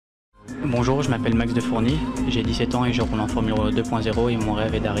Bonjour, je m'appelle Max Defourny, j'ai 17 ans et je roule en Formule 2.0 et mon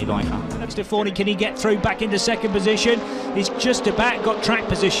rêve est d'arriver en F1. Max Defourny, can he get through back into second position? He's just about got track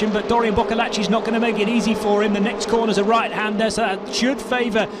position, but Dorian Boccolacci's not going to make it easy for him. The nenext corner's a right-hander, so that should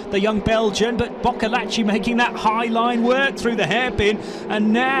favour the young Belgian, but Boccolacci making that high line work through the hairpin,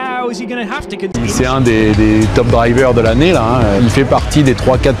 and now is he going to have to continue? C'est un des top drivers de l'année là, hein. Il fait partie des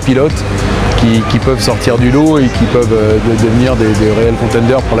 3-4 pilotes qui peuvent sortir du lot et qui peuvent devenir des réels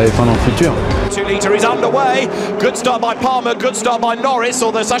contenders pour la F1 dans le futur. 2 litre is underway. Good start by Palmer, good start by Norris,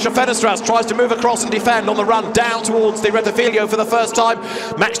 although Sasha Fenestras tries to move across and defend on the run down towards the Redbull for the first time.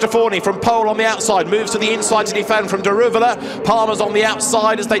 Max Defourny from pole on the outside moves to the inside to defend from Defourny. Palmer's on the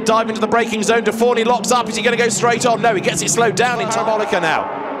outside as they dive into the braking zone. Defourny locks up. Is he going to go straight on? No, he gets it slowed down in Parabolica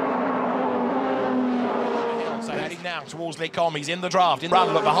now. Now towards Lecom, he's in the draft, in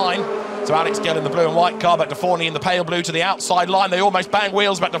run but behind. So Alex Gill in the blue and white car, but Defourny in the pale blue to the outside line. They almost bang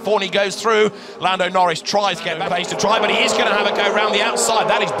wheels, but Defourny goes through. Lando Norris tries to get back pace to try, but he is going to have a go round the outside.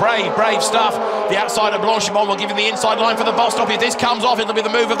 That is brave stuff. The outside of Blanchimont will give him the inside line for the boss stop. If this comes off, it'll be the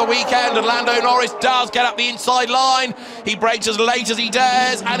move of the weekend, and Lando Norris does get up the inside line. He brakes as late as he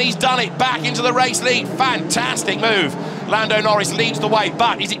dares, and he's done it. Back into the race lead. Fantastic move. Lando Norris leads the way,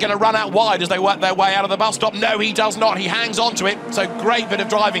 but is it going to run out wide as they work their way out of the bus stop? No, he does not. He hangs on to it. So great bit of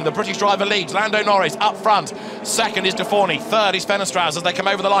driving. The British driver leads. Lando Norris up front. Second is Defourny. Third is Fenestras as they come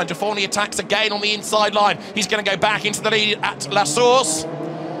over the line. Defourny attacks again on the inside line. He's going to go back into the lead at La Source.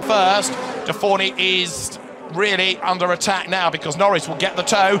 First, Defourny is really under attack now because Norris will get the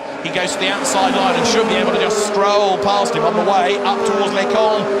tow. He goes to the outside line and should be able to just stroll past him on the way up towards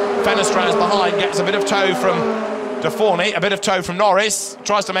Lecom. Fenestras behind gets a bit of tow from Defourny, a bit of tow from Norris,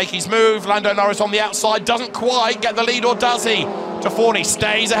 tries to make his move. Lando Norris on the outside, doesn't quite get the lead, or does he? Defourny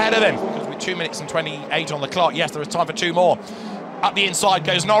stays ahead of him. Because with 2 minutes and 28 on the clock, yes, there is time for 2 more. Up the inside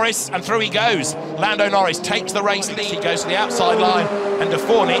goes Norris, and through he goes. Lando Norris takes the race lead. He goes to the outside line, and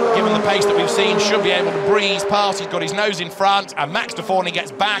Defourny, given the pace that we've seen, should be able to breeze past. He's got his nose in front, and Max Defourny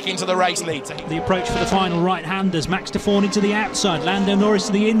gets back into the race lead. The approach for the final right-handers. Max Defourny to the outside, Lando Norris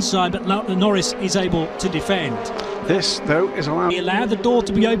to the inside, but Norris is able to defend. This, though, is allowed. He allowed the door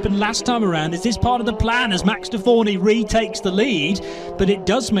to be open last time around. Is this part of the plan as Max Defourny retakes the lead? But it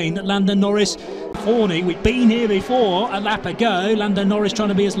does mean that Lando Norris, Defourny, we've been here before, a lap ago. Lando Norris trying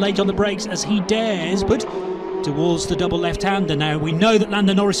to be as late on the brakes as he dares, but towards the double left-hander now. We know that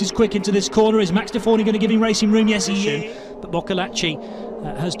Lando Norris is quick into this corner. Is Max Defourny going to give him racing room? Yes, he is. But Boccolacci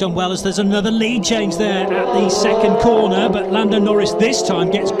has done well as there's another lead change there at the second corner, but Lando Norris this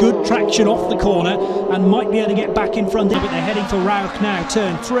time gets good traction off the corner and might be able to get back in front of it. But they're heading for Rauch now,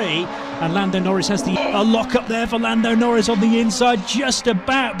 turn 3, and Lando Norris has a lock up there for Lando Norris on the inside, just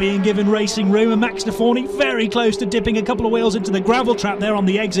about being given racing room, and Max Defourny very close to dipping a couple of wheels into the gravel trap there on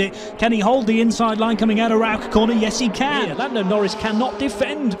the exit. Can he hold the inside line coming out of Rauch corner? Yes, he can. Yeah, Lando Norris cannot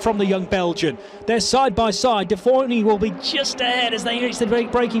defend from the young Belgian. They're side by side. Defourny will be just ahead as they reach the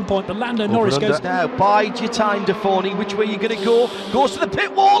breaking point, but Lando Norris goes now. Bide your time, Defourny. Which way are you going to go? Goes to the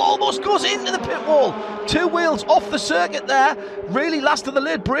pit wall, almost goes into the pit wall. 2 wheels off the circuit there. Really last of the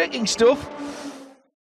late braking stuff.